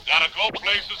gotta go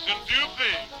places and do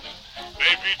things.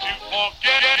 Maybe to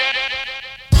forget.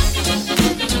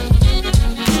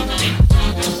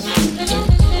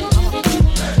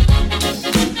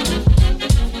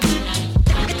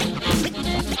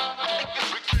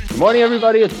 Good morning,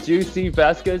 everybody. It's Juicy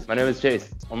Baskets. My name is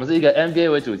Chase. 我们是一个 NBA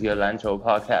为主题的篮球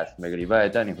podcast， 每个礼拜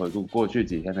带你回顾过去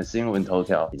几天的新闻头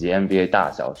条以及 NBA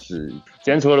大小事。今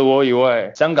天除了我以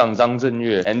外，香港张震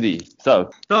岳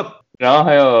Andy，Sup， 然后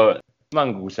还有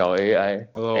曼谷小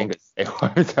AI，Angus， 我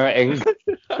还没讲 Angus，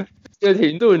 这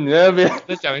停顿你那边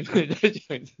再讲一次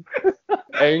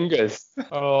，Angus，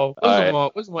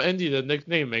 为什么 Andy 的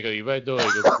nickname 每个礼拜都有一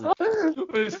个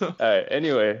为什么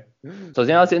？Anyway， 首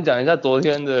先要先讲一下昨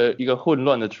天的一个混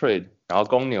乱的 trade， 然后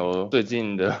公牛最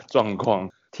近的状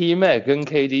况。T-Mac 跟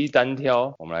KD 单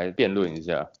挑，我们来辩论一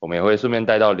下，我们也会顺便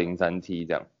带到03T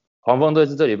这样。黄蜂队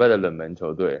是这礼拜的冷门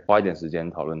球队，花一点时间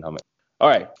讨论他们。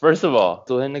Alright, first of all，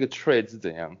 昨天那个 trade 是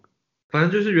怎样？反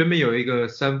正就是原本有一个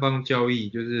三方交易，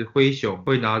就是灰熊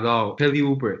会拿到 Kelly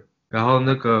Oubre， 然后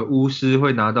那个巫师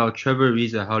会拿到 Trevor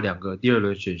Ariza 还有2个第二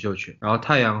轮选秀权，然后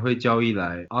太阳会交易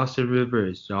来 Austin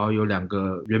Rivers， 然后有2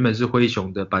个原本是灰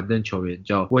熊的板凳球员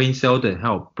叫 Wayne Selden 还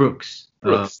有 Brooks。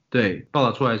对，报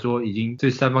道出来说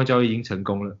这三方交易已经成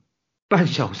功了。半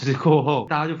小时过后，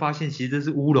大家就发现其实这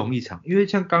是乌龙一场，因为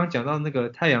像刚刚讲到那个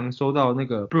太阳收到那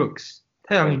个 Brooks，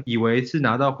 太阳以为是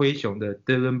拿到灰熊的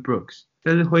Dylan Brooks，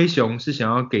 但是灰熊是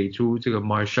想要给出这个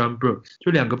Marshawn Brooks，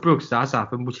 就2个 Brooks 傻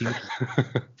分不清楚。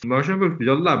Marshawn Brooks 比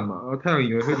较烂嘛，然后太阳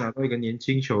以为会拿到一个年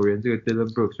轻球员这个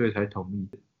Dylan Brooks， 所以才同意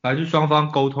的。反正就双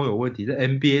方沟通有问题，在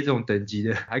NBA 这种等级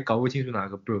的还搞不清楚哪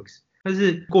个 Brooks。但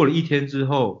是过了一天之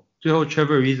后，最后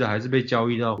Trevor Ariza 还是被交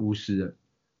易到巫师了，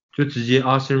就直接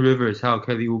Austin Rivers 还有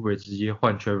Kelly Oubre 直接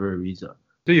换 Trevor Ariza，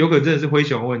 所以有可能真的是灰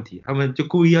熊的问题，他们就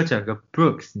故意要讲个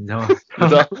Brooks， 你知道吗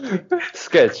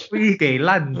？sketch 故意给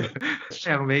烂的，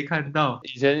太阳没看到。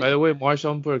以前 by the way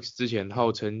Marshawn Brooks 之前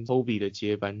号称 Kobe 的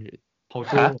接班人，好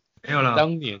多没有啦，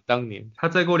当年他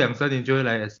再过2-3年就会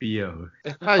来 SBL 了。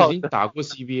他已经打过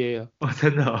CBA 了。哦，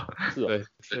真的哦。是哦。对，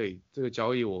所以这个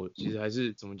交易我其实还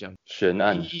是怎么讲，悬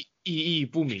案，意义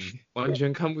不明，完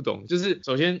全看不懂。就是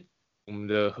首先我们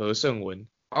的何胜文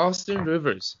Austin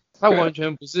Rivers， 他完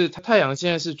全不是，他太阳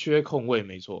现在是缺控卫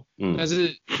没错，但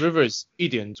是 Rivers 一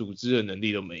点组织的能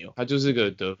力都没有，他就是个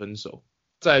得分手。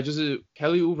再来就是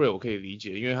Kelly Oubre 我可以理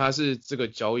解，因为他是这个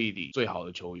交易里最好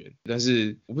的球员，但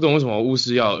是我不懂为什么巫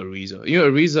师要 Ariza， 因为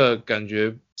Ariza 感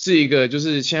觉是一个就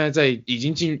是现在一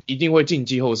定会进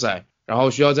季后赛，然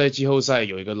后需要在季后赛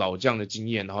有一个老将的经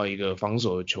验，然后一个防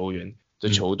守的球员的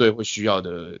球队会需要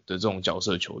的这种角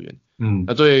色球员。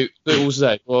那对巫师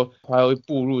来说，他会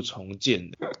步入重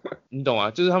建的，你懂啊？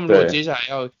就是他们如果接下来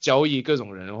要交易各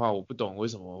种人的话，我不懂为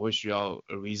什么会需要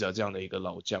Ariza 这样的一个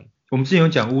老将。我们之前有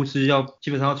讲巫师基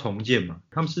本上要重建嘛，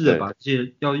他们试着把这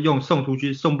些要用送出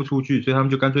去，送不出去，所以他们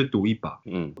就干脆赌一把。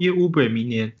因为 Oubre 明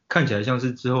年看起来像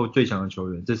是之后最强的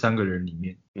球员，这3个人里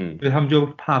面，所以他们就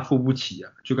怕付不起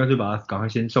啊，就干脆把他赶快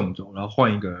先送走，然后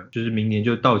换一个就是今年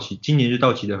就到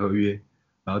期的合约，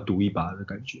然后赌一把的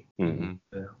感觉。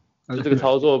对啊。这个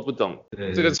操作不懂，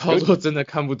这个操作真的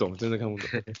看不懂，真的看不懂。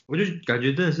我就感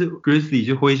觉真的是 Grizzly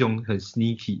就灰熊很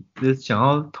sneaky， 就是想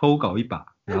要偷搞一把，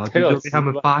然后就被他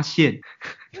们发现，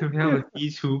就被他们踢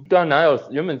出。对啊，哪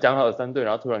有原本讲好的3队，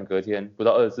然后突然隔天不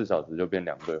到24小时就变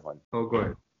2队换，超怪。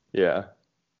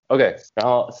Yeah，OK， 然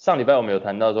后上礼拜我们有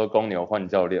谈到说公牛换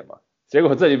教练嘛，结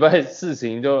果这礼拜事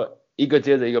情就一个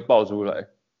接着一个爆出来。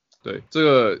对，这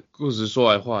个故事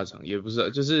说来话长，也不是，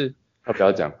就是他不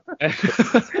要讲。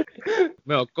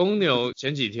没有，公牛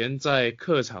前几天在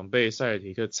客场被塞尔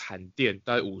提克惨电，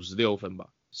大概56分吧，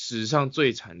史上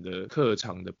最惨的客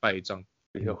场的败仗。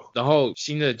然后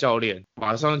新的教练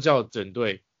马上叫整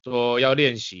队说要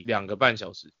练习2个半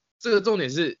小时。这个重点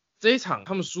是这一场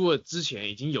他们输了之前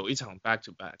已经有一场 back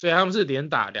to back， 所以他们是连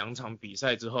打2场比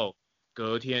赛之后，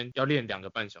隔天要练2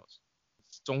个半小时。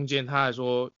中间他还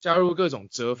说加入各种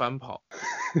折返跑，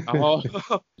然后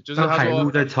就是他说海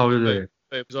陆在操，对不对？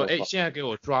对，比如说现在给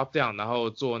我 drop down， 然后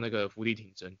做那个伏地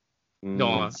挺身，你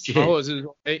懂吗？然后或者是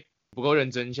说不够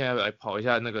认真，现在来跑一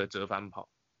下那个折返跑。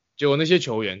结果那些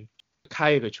球员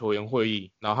开一个球员会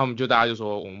议，然后大家就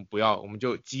说我们不要，我们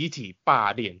就集体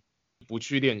罢练，不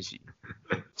去练习，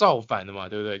造反的嘛，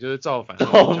对不对？就是造反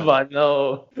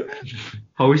哦，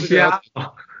好瞎。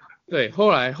对，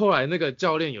后来那个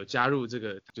教练有加入这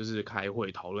个，就是开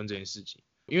会讨论这件事情，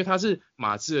因为他是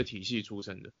马刺的体系出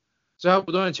身的，所以他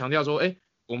不断的强调说，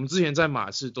我们之前在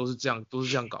马刺都是这样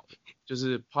搞的，就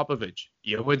是 Popovich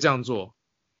也会这样做，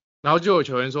然后就有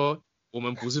球员说我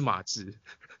们不是马刺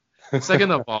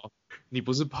，Second of all， 你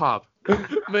不是 Pop，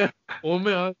 没有，我们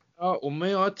没有我没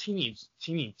有要听你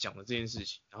讲的这件事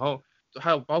情，然后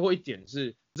还有包括一点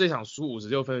是这场输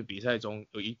56分的比赛中，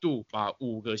有一度把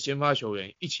5个先发球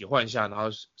员一起换下，然后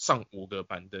上5个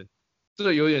板凳，这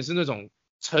个有点是那种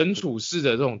惩处式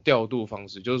的这种调度方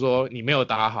式，就是说你没有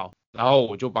打好，然后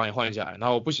我就把你换下来，然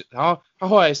后我不行，然后他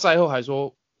后来赛后还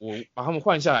说，我把他们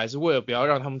换下来是为了不要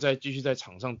让他们再继续在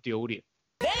场上丢脸。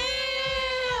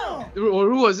我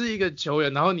如果是一个球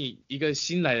员，然后你一个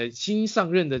新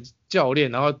上任的教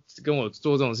练，然后跟我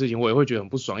做这种事情，我也会觉得很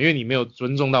不爽，因为你没有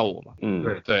尊重到我嘛。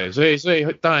对，所以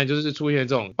当然就是出现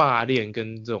这种霸凌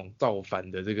跟这种造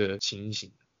反的这个情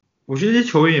形。我觉得这些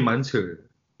球员也蛮扯的。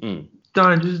当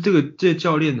然就是这个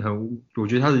教练我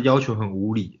觉得他的要求很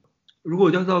无理。如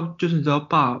果就是你知道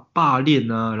霸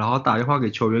凌啊，然后打电话给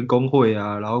球员工会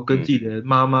啊，然后跟自己的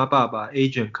妈妈爸爸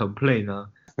agent complain 啊，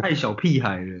太小屁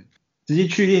孩了。直接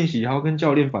去练习，然后跟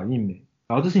教练反映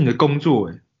然后这是你的工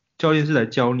作教练是来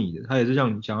教你的，他也是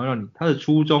想要让你，他的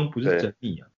初衷不是整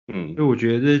你啊。所以我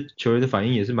觉得这球员的反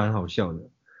应也是蛮好笑的。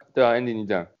对啊 ，Andy 你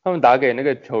讲，他们打给那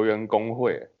个球员工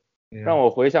会，让我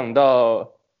回想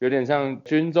到有点像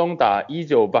军中打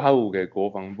1985给国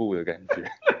防部的感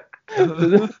觉，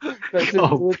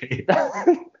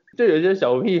就有些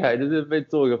小屁孩就是被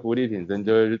做一个伏地挺身，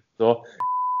就会说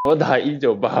我打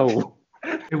1985。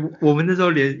我们那时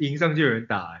候连营上就有人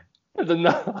打真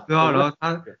的。对啊，然后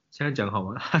他现在讲好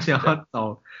吗？他想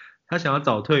要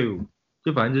早退伍，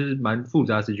就反正就是蛮复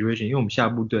杂的 situation， 因为我们下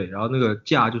部队，然后那个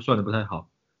假就算的不太好，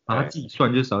然后他自己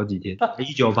算就少几天。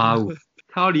1985，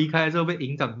他要离开的时候被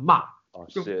营长骂，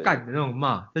就干的那种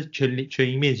骂，在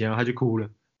全营面前，然后他就哭了。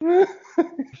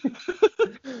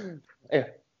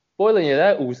Boylen 也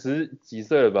在50几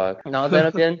岁了吧，然后在那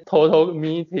边偷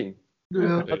meeting。对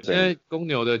啊，现在公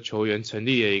牛的球员成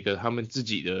立了一个他们自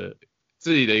己的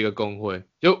一个工会，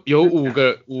有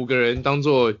五个人当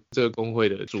做这个工会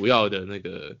的主要的那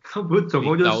个，他不是总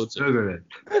共就12个人。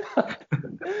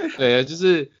对，就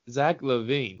是 Zach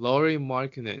LaVine、Lauri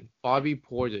Markkanen、Bobby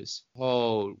Portis 然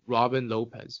后 Robin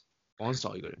Lopez， 好像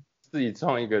少一个人。自己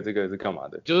创一个这个是干嘛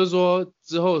的？就是说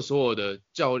之后所有的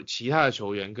其他的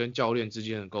球员跟教练之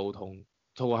间的沟通，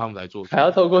透过他们来做，还要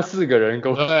透过4个人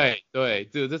沟通。对，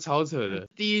这超扯的，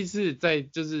第一次在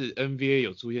就是 NBA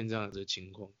有出现这样的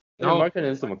情况。然后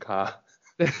Markkanen 是什么咖？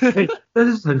但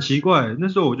是很奇怪，那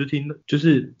时候我就听，就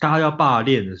是大家要罢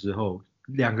练的时候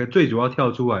，2个最主要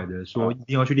跳出来的说一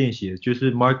定要去练习的，就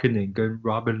是 Markkanen 跟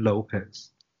Robin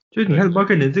Lopez。就是你看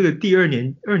Markkanen 这个第二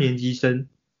年级生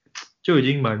就已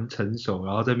经蛮成熟，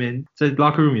然后在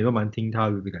locker room 也都蛮听他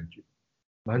的感觉，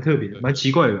蛮特别的，蛮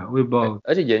奇怪的吧，我也不知道。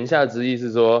而且言下之意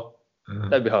是说，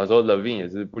代表说 LaVine 也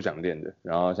是不想练的，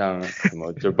然后像什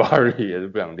么 Jabari 也是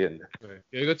不想练的。对，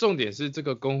有一个重点是这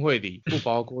个工会里不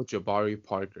包括 Jabari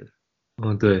Parker。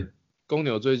对。公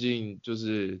牛最近就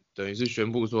是等于是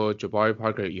宣布说 Jabari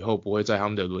Parker 以后不会在他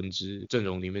们的轮值阵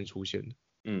容里面出现的。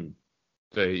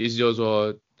对，意思就是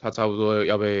说他差不多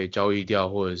要被交易掉，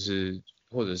或者是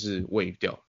waive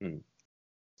掉。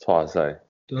哇塞。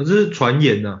对啊，这是传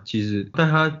言啊，其实，但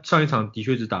他上一场的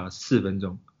确只打了4分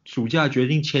钟。暑假决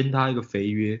定签他一个肥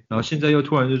约，然后现在又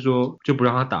突然就说就不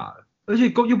让他打了，而且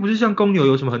又不是像公牛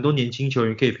有什么很多年轻球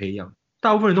员可以培养，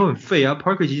大部分人都很废啊。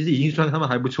Parker 其实已经算他们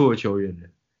还不错的球员了。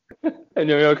你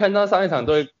有没有看到上一场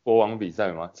对国王比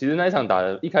赛吗？其实那一场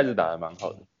一开始打得蛮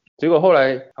好的，结果后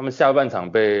来他们下半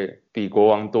场比国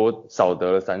王少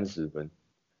得了30分。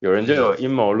有人就有阴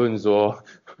谋论说，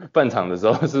半场的时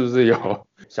候是不是有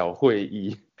小会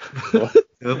议？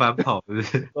折返跑是不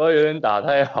是？说有点打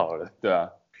太好了，对啊，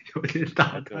有点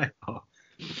打太好。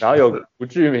然后有不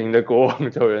具名的国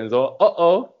王球员说，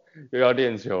又要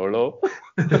练球咯。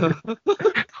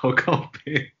好靠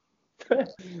北。对，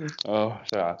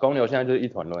对啊，公牛现在就是一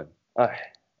团乱。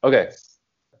OK，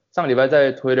 上礼拜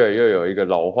在 Twitter 又有一个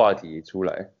老话题出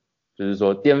来，就是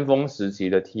说巅峰时期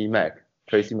的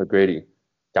T-Mac、Tracy McGrady，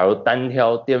 假如单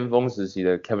挑巅峰时期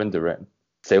的 Kevin Durant，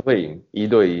 谁会赢？1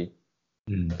对1。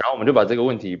然后我们就把这个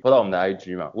问题 po 到我们的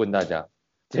IG 嘛，问大家，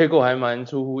结果还蛮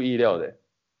出乎意料的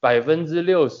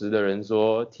，60%的人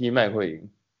说 T-Mac 会赢。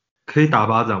可以打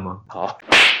巴掌吗？好，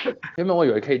原本我以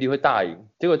为 KD 会大赢，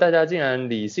结果大家竟然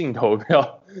理性投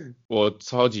票。我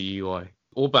超级意外，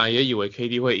我本来也以为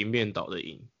KD 会一面倒的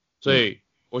赢，所以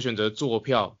我选择坐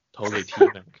票投给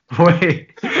T-Mac。喂，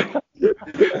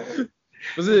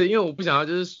不是因为我不想要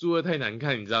就是输得太难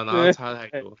看，你知道，然后差太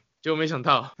多，结果没想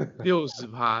到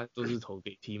60%都是投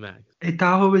给 T-Mac。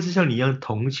大家会不会是像你一样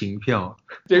同情票？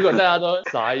结果大家都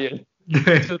傻眼。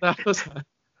对，就大家都傻眼。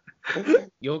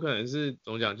有可能是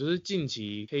怎么讲，就是近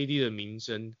期 KD 的名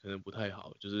声可能不太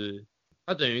好，就是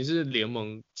他等于是联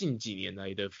盟近几年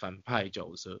来的反派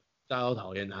角色，大家都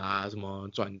讨厌他，什么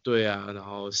转队啊，然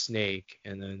后 snake，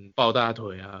 可能抱大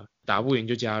腿啊，打不赢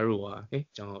就加入啊，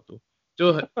讲好多，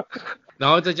就很，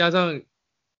然后再加上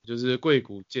就是贵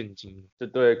古见今，就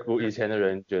对以前的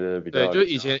人觉得比较对，就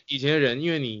以前的人，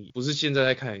因为你不是现在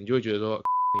在看，你就会觉得说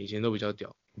以前都比较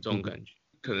屌，这种感觉，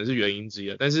可能是原因之一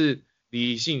啊。但是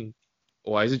理性，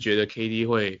我还是觉得 KD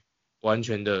会完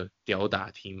全的屌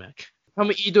打 T Mac， 他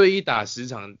们1对1打10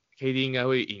场，KD 应该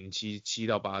会赢7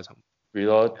到8场。比如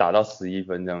说打到11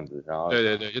分这样子，然后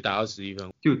对，就打到11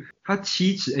分。就他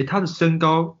7尺，他的身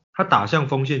高，他打向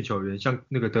锋线球员，像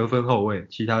那个得分后卫，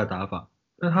其他的打法，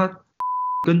那他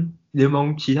跟联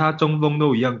盟其他中锋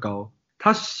都一样高，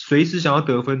他随时想要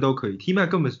得分都可以。T Mac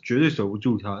根本绝对守不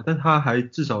住他，但他还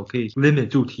至少可以 limit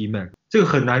住 T Mac， 这个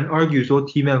很难 argue 说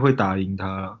T Mac 会打赢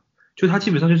他啦。就他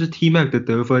基本上就是 T Mac 的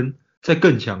得分再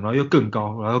更强，然后又更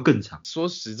高，然后更长。说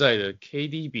实在的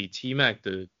 ，KD 比 T Mac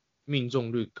的命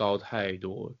中率高太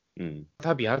多了，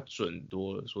他比他准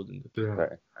多了。说真的，对啊。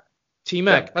T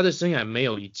Mac 他的生涯没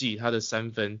有一季他的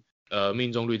3分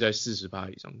命中率在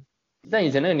40%以上。但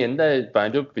以前那个年代本来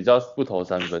就比较不投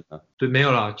3分啊。对，没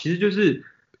有啦，其实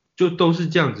就都是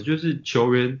这样子，就是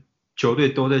球队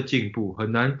都在进步，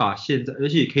很难把现在，而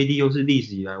且 KD 又是历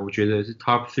史以来我觉得是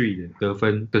top 3的得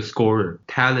分的 scorer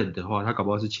talent 的话，他搞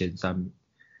不好是前3名。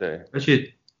对，而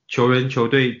且球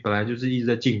队本来就是一直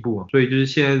在进步嘛，所以就是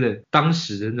现在的当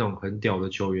时的那种很屌的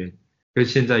球员，跟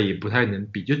现在也不太能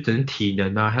比，就整体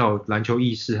能啊，还有篮球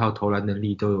意识，还有投篮能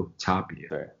力都有差别。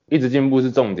对，一直进步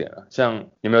是重点了。像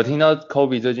你没有听到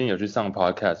Kobe 最近有去上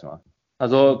podcast 吗？他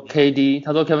说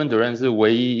Kevin Durant 是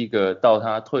唯一一个到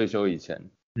他退休以前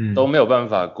都没有办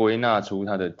法归纳出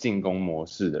他的进攻模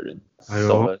式的人。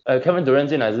Kevin Durant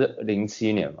进来是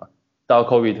07年嘛，到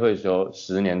Kobe 退休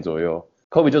10年左右。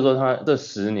Kobe 就说他这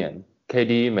10年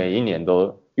KD 每一年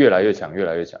都越来越强。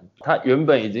他原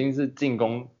本已经是进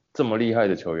攻这么厉害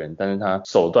的球员，但是他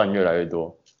手段越来越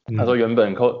多。他说原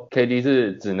本 KD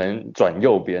是只能转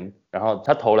右边，然后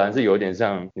他投篮是有点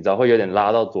像，你知道会有点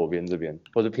拉到左边这边，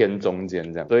或是偏中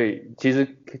间这样。所以其实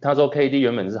他说 KD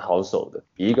原本是好守的，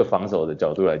以一个防守的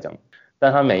角度来讲，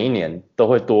但他每一年都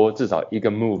会多至少1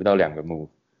个 move 到2个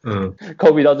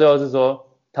move。Kobe 到最后是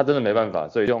说他真的没办法，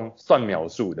所以用算秒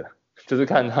数的，就是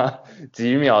看他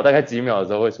大概几秒的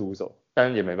时候会出手，但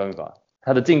是也没办法，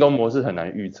他的进攻模式很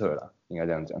难预测啦，应该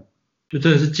这样讲。就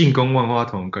真的是进攻万花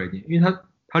筒的概念，因为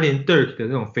他连 Dirk 的那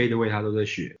种 fade away 他都在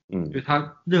学，就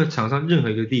他场上任何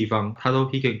一个地方，他都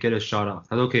he can get a shot up，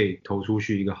 他都可以投出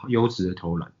去一个优质的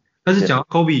投篮。但是讲到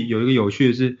Kobe 有一个有趣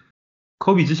的是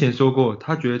 ，Kobe 之前说过，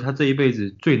他觉得他这一辈子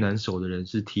最难守的人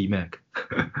是 T Mac，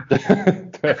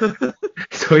 对，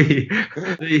所以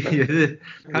也是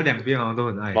他两边好像都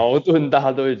很爱，矛盾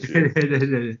大对决。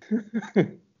对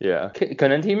，Yeah， 可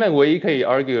能 T Mac 唯一可以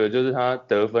argue 的就是他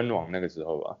得分王那个时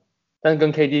候吧，但是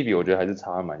跟 KD 比，我觉得还是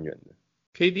差蛮远的。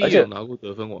KD 有拿过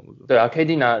得分王不是？对啊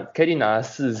 ，KD 拿了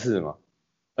4次嘛，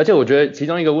而且我觉得其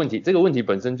中一个问题，这个问题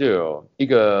本身就有一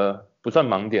个不算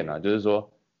盲点啊，就是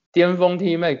说巅峰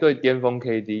T Mac 对巅峰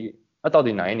KD， 那到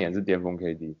底哪一年是巅峰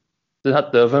KD？ 是他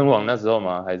得分王那时候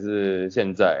吗？还是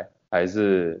现在？还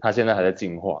是他现在还在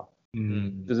进化？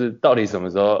就是到底什么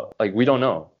时候 ？Like we don't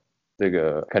know， 这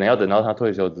个可能要等到他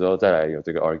退休之后再来有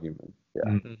这个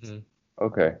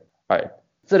argument。OK， 嗨。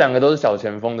这两个都是小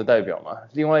前锋的代表嘛，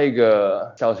另外一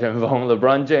个小前锋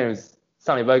LeBron James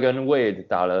上礼拜跟 Wade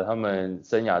打了他们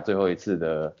生涯最后一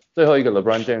个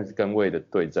LeBron James 跟 Wade 的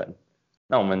对战。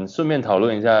那我们顺便讨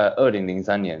论一下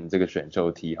2003年这个选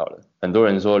秀 T 好了，很多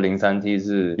人说03 T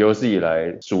是有史以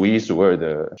来数1数2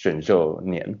的选秀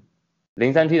年。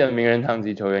03 T 的名人堂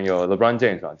级球员有 LeBron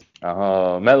James 嘛，然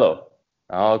后 Melo，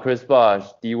 然后 Chris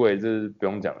Bosh、D Wade 这是不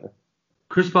用讲的。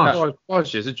Chris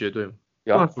Bosh 也是绝对吗？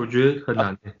我觉得很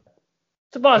难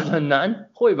这 Bosh 很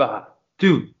难，会吧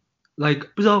 ？Dude， like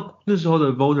不知道那时候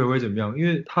的 voter 会怎么样，因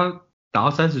为他打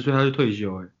到30岁他就退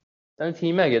休但是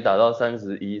T Mac 也打到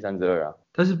31、32啊。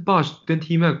但是 Bosh 跟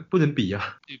T Mac 不能比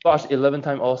啊。Bosh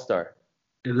 11-time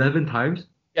All-Star。11 times？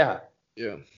 Yeah。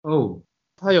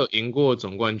他有赢过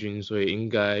总冠军，所以应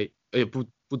该，而且不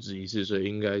止一次，所以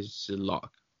应该是 lock。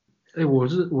我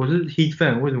是 Heat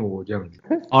fan， 为什么我这样子？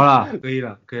好啦，可以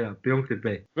了，不用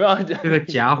debate。没有这个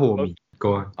假火迷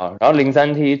，Go on。好，然后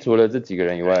03 T 除了这几个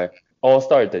人以外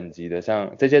 ，All-Star 等级的，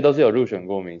像这些都是有入选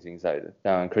过明星赛的，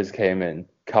像 Chris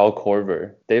Kaman、Kyle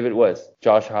Korver、David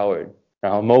West、Josh Howard，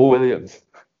 然后 Mo Williams，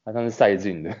 他算是赛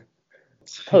进的。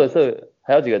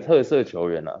还有几个特色球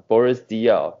员啊 ，Boris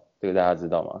Diaw， 这个大家知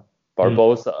道吗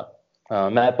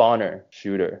 ？Barbosa，Matt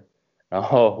Bonner，Shooter。然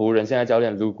后湖人现在教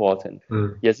练 Luke Walton，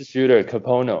 也是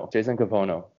shooter，Jason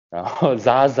Capono， 然后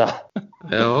Zaza，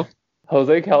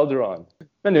 Jose Calderon。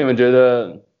那你们觉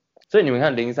得所以你们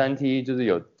看03T 就是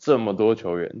有这么多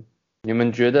球员，你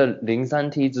们觉得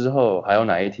03T 之后还有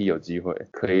哪一 T 有机会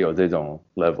可以有这种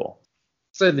level？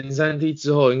 在03T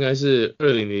之后应该是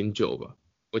2009吧。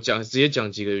我直接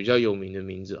讲几个比较有名的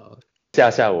名字好了。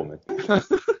吓我们。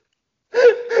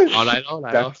好，来咯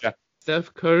Steph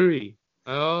Curry，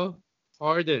 还有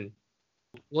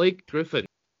Harden、Blake Griffin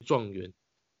状元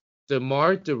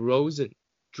 ，DeMar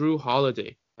DeRozan、Drew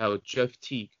Holiday， 还有 Jeff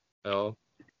Teague， 还有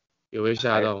没有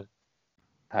吓到？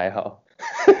还好。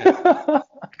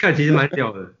看其实蛮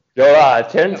屌的。有啦，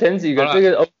前几个这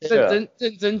个 OK 的。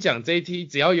认真讲这一梯，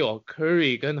只要有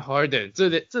Curry 跟 Harden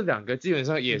这两个基本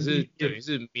上也是等于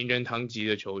是名人堂级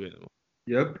的球员了嘛。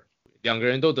Yep， 两个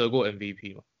人都得过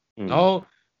MVP 嘛。然后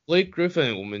Blake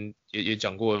Griffin 我们也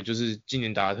讲过，就是今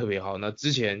年打得特别好。那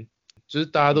之前就是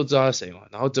大家都知道他谁嘛。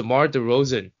然后 DeMar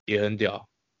DeRozan 也很屌。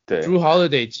对。Drew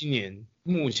Holiday 今年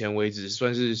目前为止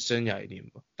算是生涯一年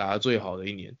吧，打得最好的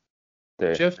一年。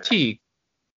对。Jeff Teague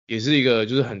也是一个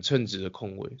就是很称职的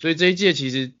控卫，所以这一届其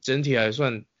实整体来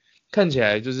算看起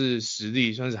来就是实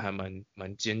力算是还蛮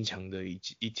坚强的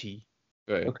一梯。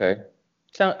对 ，OK，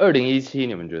 像2017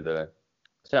你们觉得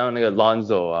像那个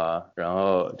Lonzo 啊，然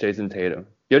后 Jason Tatum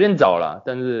有点早啦，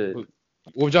但是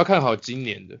我比较看好今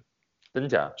年的。真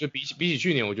假？就比起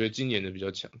去年，我觉得今年的比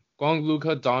较强。光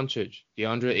Luka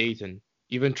Doncic、DeAndre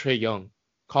Ayton、even Trae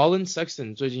Young。Colin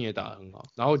Sexton 最近也打得很好，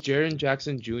然后 Jaren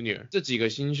Jackson Jr. 这几个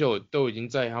新秀都已经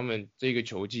在他们这个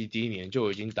球季第一年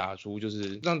就已经打出，就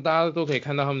是让大家都可以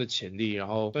看到他们的潜力，然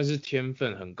后算是天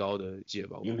分很高的届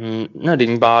吧。那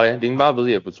08嘞，08不是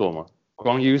也不错吗？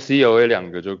光 UCLA 两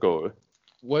个就够了。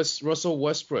Russell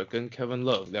Westbrook 跟 Kevin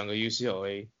Love 两个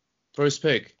UCLA first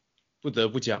pick 不得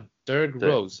不讲 Derrick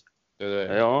Rose， 对不对？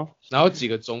哎呦，然后几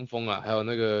个中锋啊，还有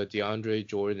那个 DeAndre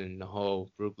Jordan， 然后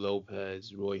Brook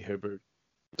Lopez、Roy Hibbert。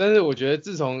但是我觉得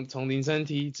自从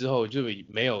03T 之后，就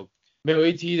没有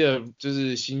一梯的就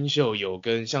是新秀有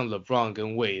跟像 LeBron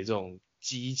跟 Wade 这种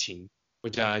激情。我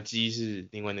讲的激是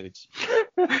另外那个激。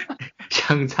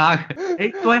想插个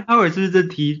，Dwight Howard 是不是这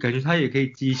梯？感觉他也可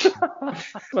以激情。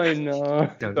对呢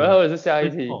，Dwight Howard 是下一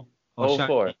梯。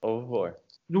04。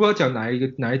如果要讲哪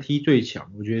一梯最强，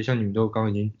我觉得像你们都刚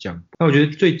刚已经讲，那我觉得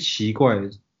最奇怪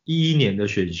的11年的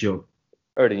选秀。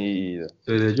2011的，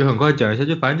对，就很快讲一下，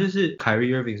就反正就是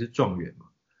Kyrie Irving 是状元嘛，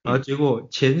然后结果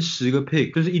前10个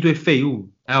pick 就是一堆废物，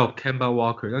还有 Kemba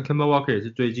Walker， 那 Kemba Walker 也是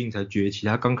最近才崛起，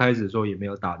他刚开始的时候也没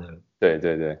有打的。对。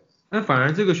那反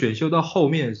而这个选秀到后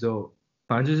面的时候，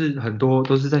反正就是很多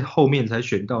都是在后面才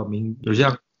选到有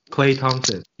像 Klay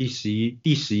Thompson 第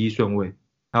11顺位，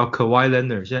还有 Kawhi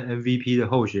Leonard 现在 MVP 的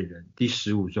候选人第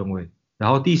15顺位。然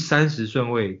后第30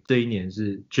顺位这一年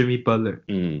是 Jimmy Butler，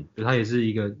 他也是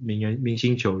一个明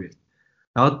星球员。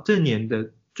然后这年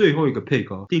的最后一个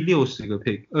pick 第60个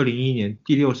pick，2011年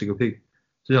第60个 pick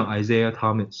是用 Isaiah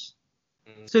Thomas。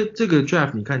这个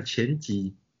draft 你看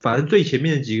反正最前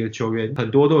面的几个球员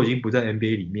很多都已经不在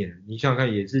NBA 里面了。你想想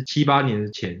看，也是7、8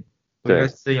年前，应该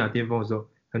生涯巅峰的时候，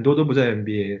很多都不在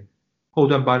NBA。后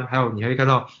段班还有你可以看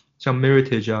到像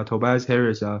Mirotic 啊、Tobias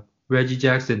Harris 啊、Reggie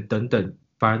Jackson 等等。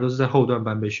反而都是在后段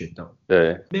班被选到，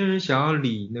对，没有人想要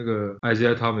理那个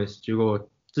Isaiah Thomas， 结果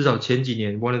至少前几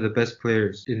年 one of the best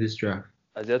players in this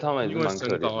draft。Isaiah Thomas 因为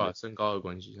身高的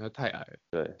关系，他太矮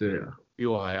了。对啊，比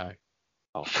我还矮。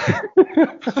好，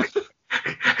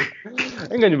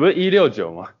那个你不是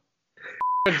169吗？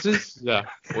很真实啊，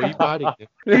我180。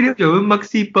169是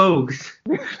Maxi Bogues，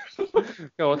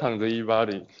 让我躺着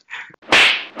180。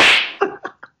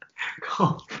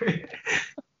靠背。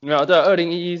没有，对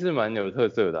，2011是蛮有特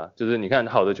色的就是你看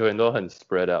好的球员都很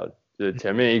spread out， 就是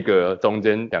前面一个，中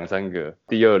间2、3个，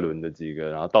第2轮的几个，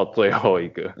然后到最后一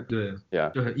个。对，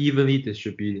就很 evenly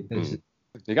distributed。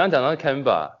你刚刚讲到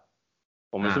Kemba，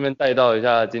 我们顺便带到一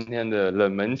下今天的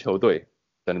冷门球队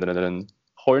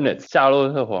，Hornets 夏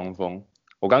洛特黄蜂。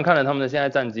我刚看了他们的现在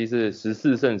战绩是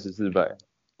14胜14败。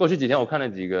过去几天我看了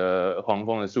几个黄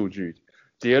蜂的数据，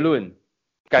结论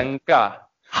尴尬。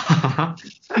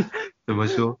怎么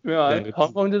说？没有啊，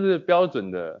黄蜂就是标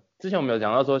准的。之前我们有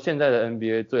讲到说，现在的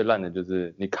NBA 最烂的就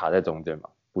是你卡在中间嘛，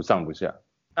不上不下。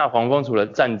那黄蜂除了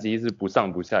战绩是不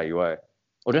上不下以外，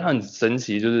我觉得很神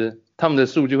奇，就是他们的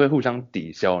数据会互相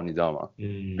抵消，你知道吗？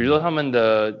比如说他们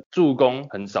的助攻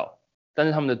很少，但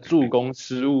是他们的助攻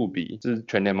失误比是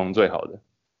全联盟最好的。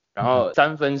然后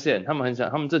3分线，他们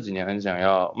这几年很想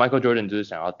要 Michael Jordan 就是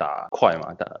想要打快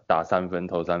嘛，打3分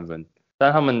投3分。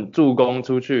但他们助攻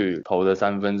出去投的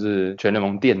3分是全联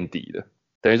盟垫底的，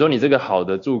等于说你这个好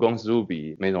的助攻失误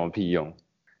比没什么屁用。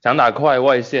想打快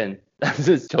外线，但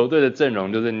是球队的阵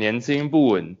容就是年轻不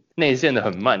稳，内线的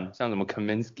很慢，像什么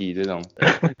Kaminsky 这种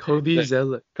，Cody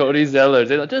Zeller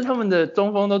这种，就是他们的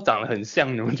中锋都长得很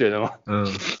像，你们觉得吗？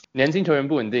年轻球员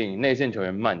不稳定，内线球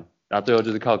员慢，然后最后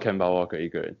就是靠 Kemba Walker 一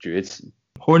个人崛起。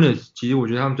Hornets 其实我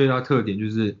觉得他们最大的特点就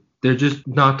是 they're just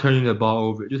not turning the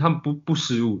ball over， 就是他们不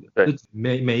失误的。对，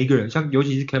每一个人，像尤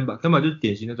其是 Kemba 就是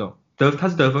典型那种他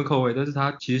是得分控卫，但是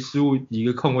他其实失误以一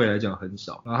个控卫来讲很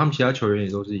少，然后他们其他球员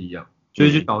也都是一样，所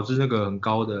以就导致那个很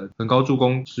高助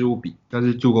攻失误比，但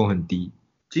是助攻很低。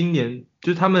今年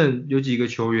就是他们有几个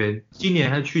球员，今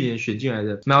年和去年选进来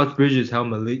的 Miles Bridges 还有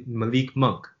Malik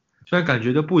Monk， 虽然感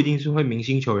觉都不一定是会明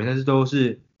星球员，但是都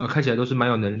是看起来都是蛮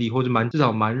有能力，或者至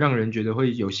少蛮让人觉得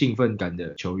会有兴奋感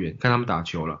的球员，看他们打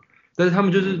球了。但是他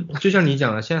们就像你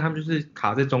讲的，现在他们就是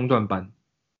卡在中段班，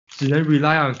只能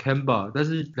rely on Kemba， 但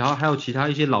是然后还有其他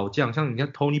一些老将，像你看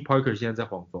Tony Parker 现在在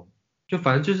黄蜂，就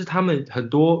反正就是他们很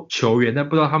多球员，但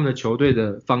不知道他们的球队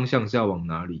的方向是要往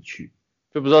哪里去，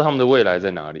就不知道他们的未来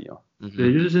在哪里哦。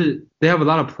对，就是 they have a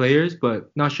lot of players but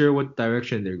not sure what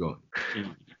direction they're going。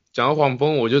讲到黄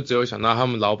蜂，我就只有想到他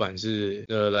们老板是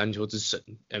篮球之神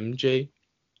MJ，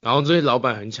 然后这些老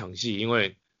板很抢戏，因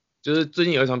为就是最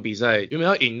近有一场比赛原本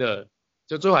要赢的，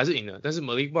就最后还是赢了，但是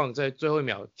Malik Monk 在最后一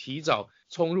秒提早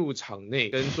冲入场内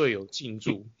跟队友庆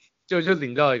祝，就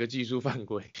领到一个技术犯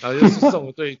规，然后就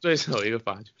送对手一个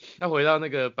罚球。他回到那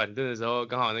个板凳的时候，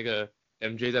刚好那个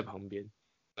MJ 在旁边，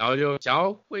然后就想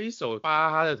要挥手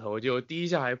扒他的头，结果第一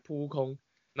下还扑空，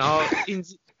然后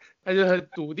他就很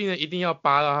笃定的一定要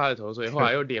扒到他的头，所以后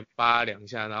来又连扒2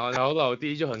下，然后老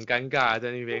弟就很尴尬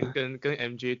在那边跟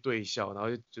MJ 对笑，然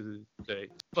后就是对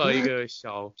做一个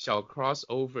小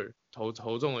crossover，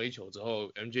 投中了一球之后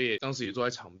 ，MJ 当时也坐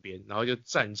在场边，然后就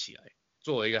站起来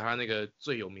做了一个他那个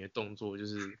最有名的动作，就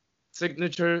是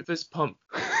signature fist pump，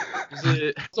 就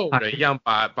是揍人一样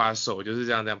把手就是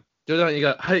这样就这样一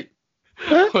个嘿，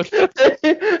我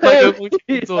跟风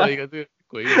做了一个这个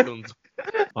诡异的动作。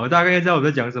大概知道我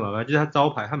在讲什么吧，就是他招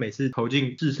牌，他每次投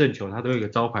进制胜球，他都有一个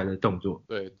招牌的动作。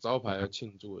对，招牌要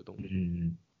庆祝的动作。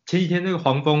前几天那个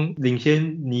黄蜂领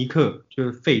先尼克，就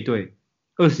是废队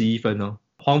21分哦，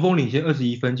黄蜂领先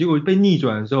21分，结果被逆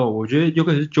转的时候，我觉得有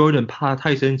可能是 Jordan 怕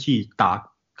太生气，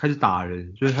开始打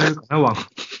人，所以他就赶快往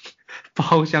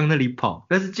包厢那里跑，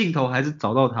但是镜头还是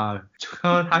找到他了，就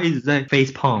看到他一直在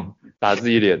face palm 打自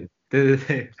己脸。对，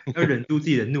要忍住自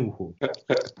己的怒火。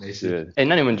没事。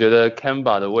那你们觉得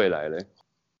Kemba 的未来嘞？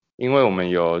因为我们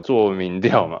有做民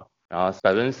调嘛，然后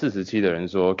47%的人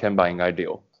说 Kemba 应该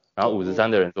留，然后53%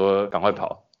的人说赶快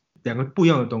跑。两个不一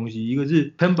样的东西，一个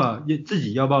是 Kemba 自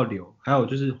己要不要留，还有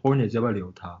就是 Hornets 要不要留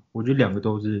他。我觉得两个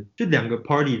都是就两个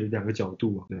party 的两个角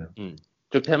度啊。对啊。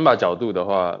就 Kemba 角度的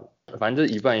话，反正就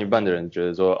是一半一半的人觉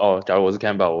得说，假如我是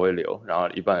Kemba 我会留，然后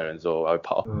一半的人说我要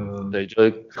跑。对，就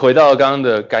是回到刚刚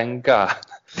的尴尬。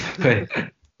对，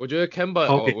我觉得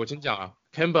Kemba，我先讲啊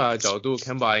 ，Kemba 的角度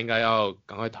 ，Kemba 应该要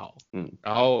赶快逃。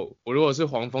然后我如果是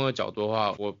黄蜂的角度的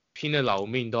话，我拼了老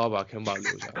命都要把 Kemba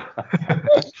留下来，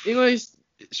因为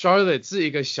Charlotte 是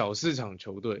一个小市场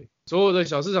球队，所有的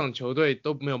小市场球队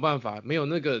都没有办法，没有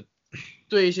那个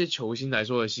对一些球星来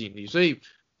说的吸引力，所以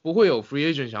不会有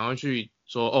free agent 想要去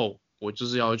说我就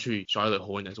是要去 Charlotte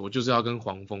Hornets， 我就是要跟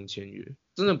黄蜂签约，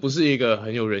真的不是一个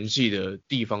很有人气的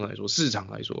地方来说，市场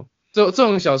来说，这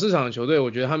种小市场的球队，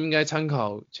我觉得他们应该参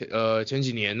考前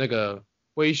几年那个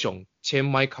灰熊签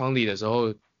Mike Conley 的时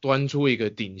候，端出一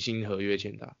个顶薪合约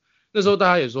签他，那时候大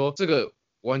家也说这个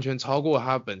完全超过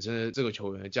他本身的这个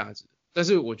球员的价值，但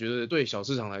是我觉得对小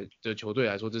市场的球队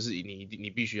来说，这是你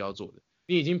必须要做的，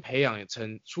你已经培养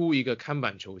出一个看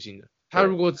板球星了，他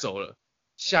如果走了，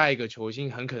下一个球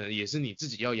星很可能也是你自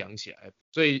己要养起来，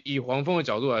所以以黄蜂的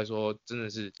角度来说，真的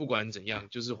是不管怎样，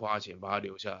就是花钱把他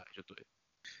留下来就对了。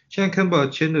现在 Kemba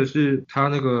签的是他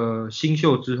那个新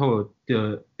秀之后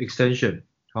的 extension，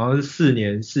 好像是4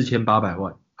年4800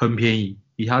万，很便宜，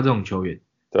以他这种球员。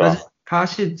对啊。但是他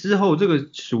之后这个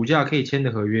暑假可以签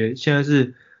的合约，现在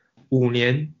是5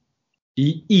年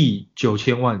1亿9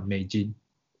千万美金。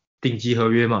顶级合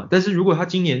约嘛，但是如果他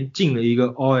今年进了一个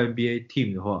All NBA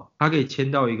team 的话，他可以签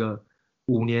到一个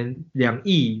5年2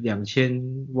亿2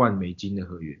千万美金的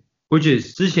合约。which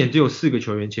is 之前只有4个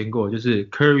球员签过，就是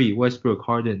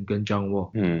Curry、Westbrook、Harden 跟 John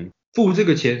Wall。付这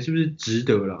个钱是不是值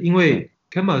得了？因为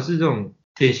Kemba 是这种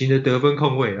典型的得分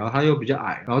控卫，然后他又比较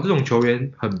矮，然后这种球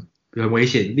员很危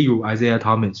险，例如 Isaiah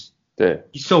Thomas， 对，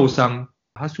一受伤。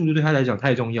他速度对他来讲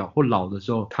太重要，或老的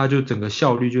时候，他就整个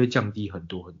效率就会降低很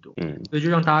多很多。所以就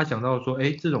让大家想到说，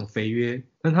这种肥约，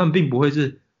但他们并不会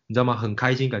是，你知道吗？很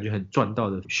开心，感觉很赚到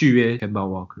的续约 Kemba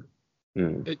Walker。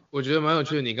我觉得蛮有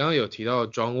趣的。你刚刚有提到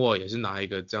John Wall 也是拿一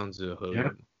个这样子的合约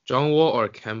，John Wall or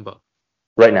Kemba？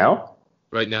 Right now?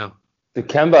 Right now. The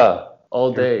Kemba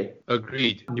all day.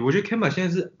 Agreed。我觉得 Kemba 现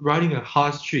在是 riding a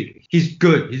hot streak. He's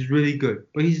good, he's really good.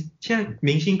 But he's 现在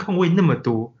明星控卫那么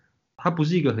多，他不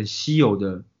是一个很稀有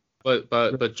的。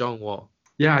But John Wall.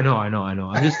 Yeah, I know.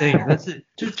 I'm just saying. 但是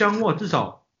就是 John Wall 至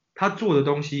少他做的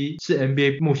东西是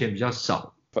NBA 目前比较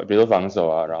少。比如说防守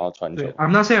啊，然后传球。对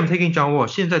 ，I'm not saying I'm taking John Wall.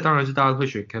 现在当然是大家会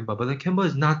选 Kemba，but Kemba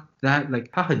is not that like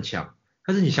他很强。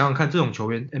但是你想想看，这种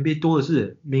球员 NBA 多的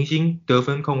是明星得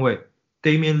分控卫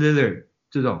 ，Damian Lillard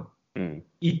这种，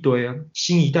一堆啊，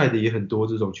新一代的也很多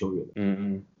这种球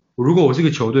员。如果我是个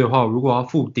球队的话，如果要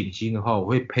付顶薪的话，我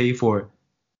会 pay for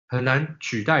很难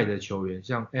取代的球员，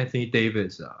像 Anthony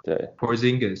Davis 啊，对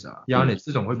 ，Porzingis 啊 ，Giannis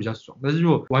这种会比较爽。但是如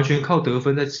果完全靠得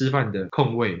分在吃饭的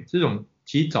控卫，这种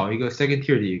其实找一个 second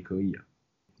tier 的也可以啊。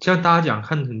像大家讲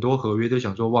看很多合约都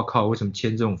想说，哇靠，为什么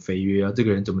签这种肥约啊？这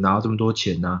个人怎么拿到这么多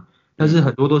钱啊？但是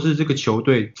很多都是这个球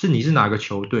队，是你是哪个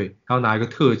球队，还有哪一个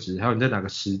特质，还有你在哪个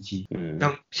时机。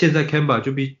像现在 Kemba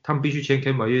他们必须签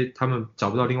Kemba，因为他们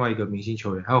找不到另外一个明星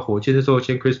球员。还有火箭那时候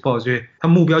签 Chris Paul， 因为他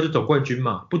目标就总冠军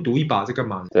嘛，不赌一把是干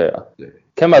嘛？对啊，对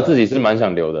 ，Kemba 自己是蛮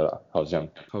想留的啦，好像。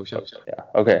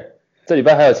OK， 这礼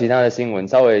拜还有其他的新闻，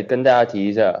稍微跟大家提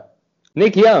一下。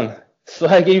Nick Young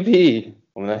帅气屁，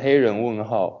我们的黑人问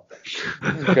号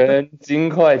跟金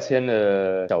块签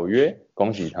了小约，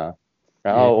恭喜他。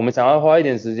然后我们想要花一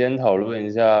点时间讨论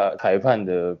一下裁判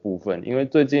的部分，因为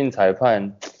最近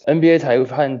NBA 裁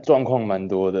判状况蛮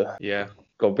多的。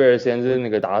狗贝尔先是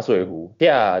那个打水壶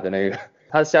啪的那个，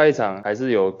他下一场还是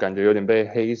有感觉有点被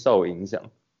黑哨影响。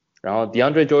然后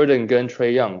DeAndre Jordan 跟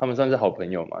Trae Young 他们算是好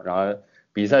朋友嘛，然后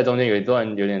比赛中间有一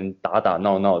段有点打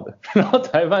闹的，然后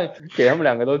裁判给他们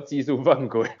两个都技术犯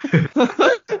规，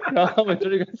然后他们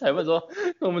就是跟裁判说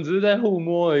我们只是在互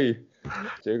摸而已。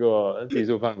结果技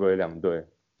术犯规2队。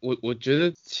我觉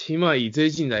得起码以这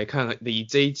一季来看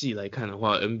的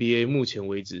话 ，NBA 目前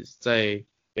为止在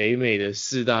北美的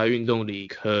4大运动里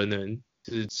可能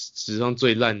是史上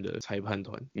最烂的裁判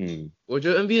团。我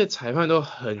觉得 NBA 的裁判都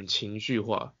很情绪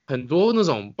化，很多那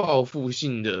种报复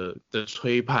性的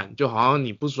吹判，就好像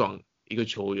你不爽一个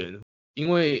球员。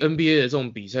因为 NBA 的这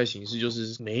种比赛形式就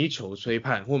是每一球吹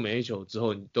判或每一球之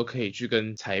后你都可以去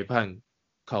跟裁判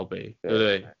靠北，对不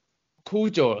对？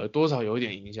哭久了多少有一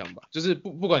点影响吧，就是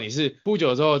不管你是哭久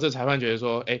了之后，这裁判觉得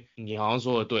说，你好像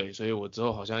说的对，所以我之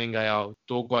后好像应该要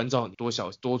多关照你，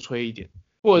多吹一点，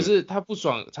或者是他不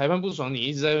爽，裁判不爽你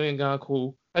一直在那边跟他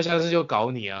哭，他下次就搞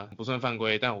你啊，不算犯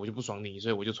规，但我就不爽你，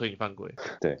所以我就吹你犯规，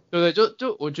对不对？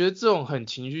就我觉得这种很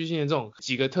情绪性的这种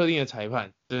几个特定的裁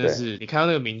判，真的是你看到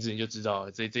那个名字你就知道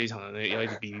了，这一场的那个要一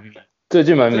直哔哔哔。最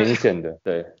近蛮明显的，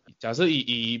对。假设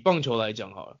以棒球来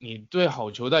讲好了，你对好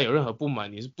球带有任何不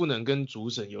满，你是不能跟主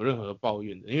审有任何抱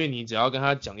怨的，因为你只要跟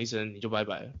他讲一声，你就拜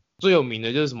拜了。最有名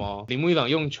的就是什么，铃木一朗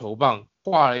用球棒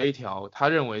画了一条他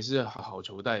认为是好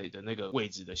球带的那个位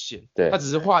置的线，他只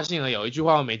是画线而已，有一句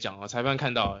话都没讲，裁判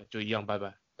看到了就一样拜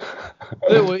拜。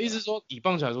所以我意思说，以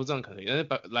棒球来说这样可以，但是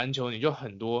篮球你就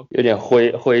很多有点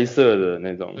灰色的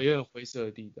那种，有点灰色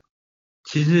的地带。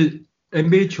其实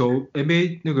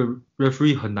NBA 那个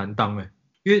referee 很难当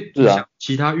因为你想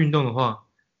其他运动的话，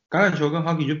橄榄球跟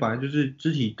hockey 就本来就是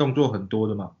肢体动作很多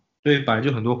的嘛，所以本来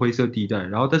就很多灰色地带。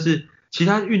然后但是其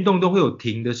他运动都会有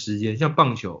停的时间，像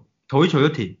棒球投一球就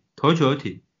停，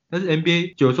但是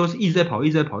NBA 有时候是一直在跑，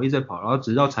然后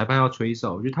直到裁判要吹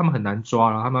哨，我觉得他们很难抓，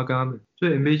然后他们要跟他们，所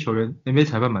以 NBA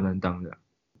裁判蛮难当的。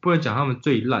不能讲他们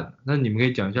最烂，那你们可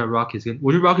以讲一下 Rockets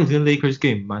我觉得 Rockets 跟 Lakers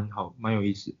game 蛮有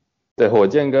意思。对，火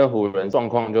箭跟湖人状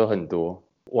况就很多，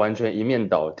完全一面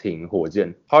倒挺火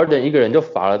箭。Harden 一个人就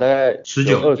罚了大概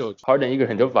19 Harden 一个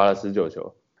人就罚了19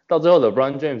球，到最后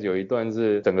LeBron James 有一段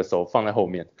是整个手放在后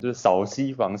面，就是扫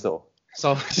西防守，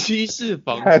扫西式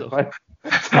防守，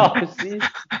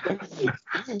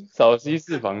扫西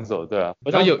式防守，对啊。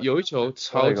然后有一球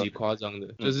超级夸张的，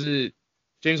就是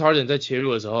James Harden 在切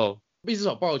入的时候，一只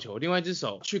手抱球，另外一只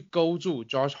手去勾住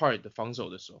Josh Hart 的防守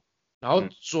的手，然后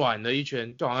转了一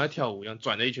圈，就好像在跳舞一样，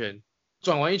转了一圈，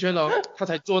转完一圈咯，他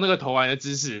才做那个投篮的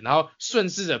姿势，然后顺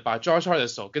势的把 Josh Hart 的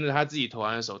手跟着他自己投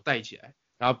篮的手带起来，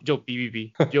然后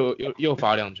就又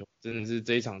罚2球，真的是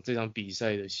这场比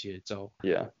赛的写照。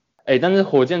Yeah， 但是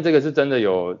火箭这个是真的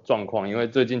有状况，因为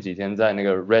最近几天在那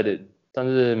个 Reddit， 但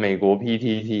是美国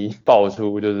PTT 爆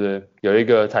出就是有一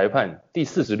个裁判第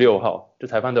46号，就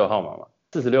裁判都有号码嘛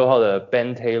，46号的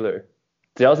Ben Taylor，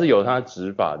 只要是有他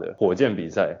执法的火箭比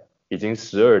赛已经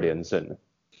12连胜了，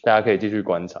大家可以继续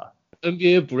观察。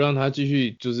NBA 不让他继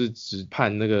续就是只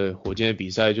判那个火箭的比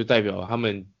赛，就代表他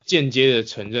们间接的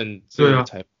承认这个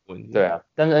裁判问题。对啊，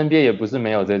但是 NBA 也不是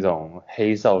没有这种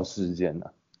黑哨事件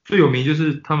啊。最有名就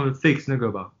是他们 fix 那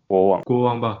个吧，国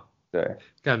王吧。对，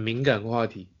敏感话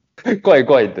题。怪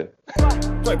怪的。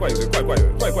怪怪的，怪怪的，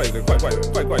怪怪的，怪怪的，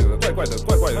怪怪的，怪怪的，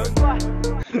怪怪的。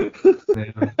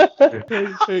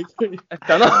可以。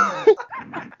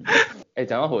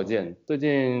讲到火箭，最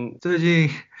近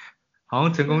好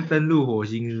像成功登陆火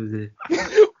星，是不是？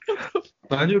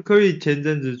反正就科比前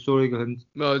阵子说了一个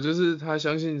没有，就是他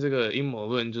相信这个阴谋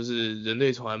论，就是人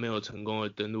类从来没有成功的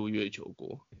登陆月球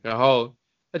过。然后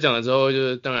他讲了之后，就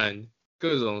是当然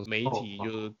各种媒体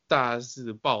就大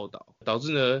肆报道，导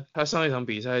致呢他上一场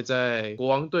比赛在国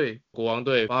王队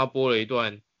帮他播了一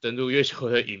段登陆月球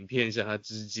的影片向他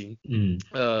致敬。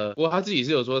不过他自己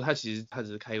是有说他其实只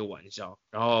是开个玩笑，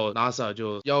然后 NASA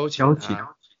就邀请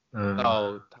他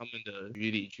到他们的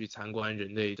局里去参观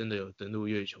人类真的有登陆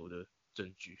月球的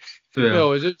证据。对啊，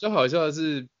我觉得最好笑的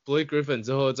是 Blake Griffin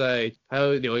之后他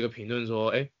又留一个评论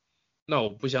说，那我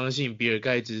不相信比尔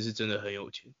盖茨是真的很有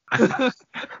钱。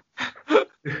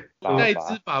盖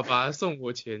茨爸爸送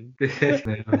我钱。对。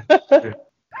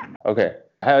OK，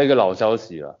 还有一个老消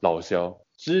息了，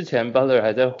之前 Butler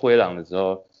还在灰狼的时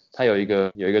候，他有一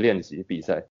个练习比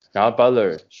赛，然后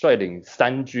Butler 率领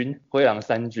灰狼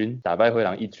三军打败灰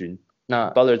狼一军。那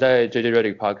Butler 在 JJ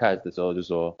Redick Podcast 的时候就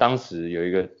说，当时有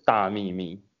一个大秘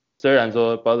密，虽然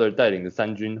说 Butler 带领的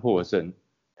三军获胜，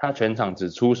他全场只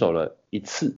出手了1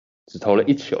次，只投了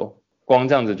1球，光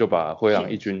这样子就把灰狼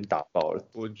一军打爆了。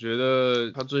我觉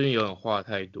得他最近有点话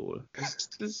太多了。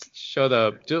Shut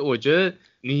up， 就我觉得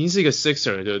你已经是一个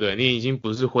Sixer， 对不对？你已经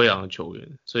不是灰狼的球员，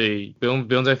所以不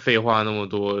用再废话那么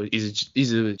多，一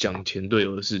直讲前队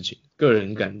友的事情。个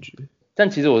人感觉。但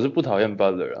其实我是不讨厌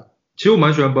Butler 啊。其实我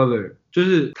蛮喜欢 Butler， 就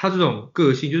是他这种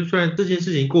个性，就是虽然这件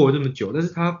事情过了这么久，但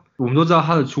是我们都知道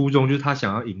他的初衷就是他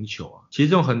想要赢球啊。其实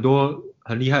这种很多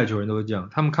很厉害的球员都是这样，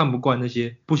他们看不惯那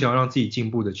些不想要让自己进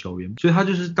步的球员，所以他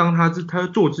就是他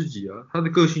做自己啊，他的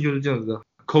个性就是这样子啊。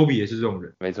Kobe 也是这种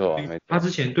人，没错。他之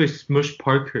前对 Smush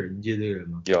Parker， 你记得这个人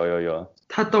吗？有。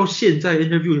他到现在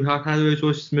interview 他都会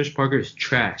说 Smush Parker is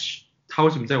trash， 他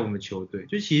为什么在我们球队？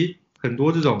就其实很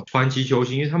多这种传奇球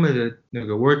星，因为他们的那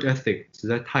个 work ethic 实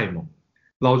在太猛，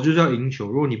老子就是要赢球，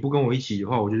如果你不跟我一起的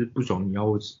话，我就是不爽你，然后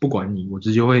我不管你，我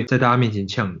直接会在大家面前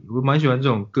呛你。我蛮喜欢这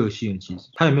种个性的，其实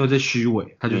他也没有在虚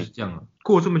伪，他就是这样啊。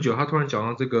过了这么久，他突然讲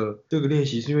到这个练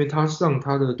习，是因为他上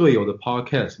他的队友的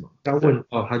podcast 嘛，他问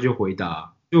他就回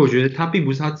答，所以我觉得他并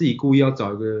不是他自己故意要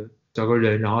找个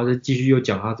人，然后再继续又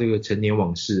讲他这个陈年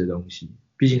往事的东西。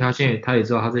毕竟他现在他也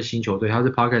知道他在新球队，他在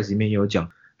podcast 里面也有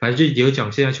讲，反正就也有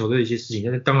讲现在球队的一些事情，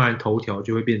但是当然头条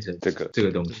就会变成这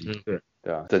个东西。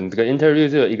对啊，整个 interview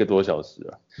就有1个多小时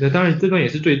啊。那当然这段也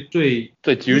是最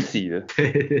juicy 的。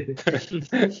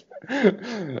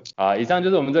好，以上就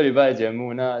是我们这礼拜的节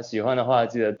目。那喜欢的话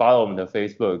记得 follow 我们的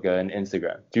Facebook 跟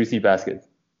Instagram Juicy Basket。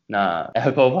那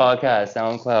Apple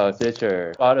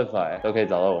Podcast、SoundCloud、Stitcher、Spotify 都可以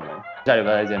找到我们。下礼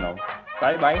拜再见喽，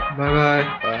拜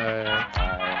拜。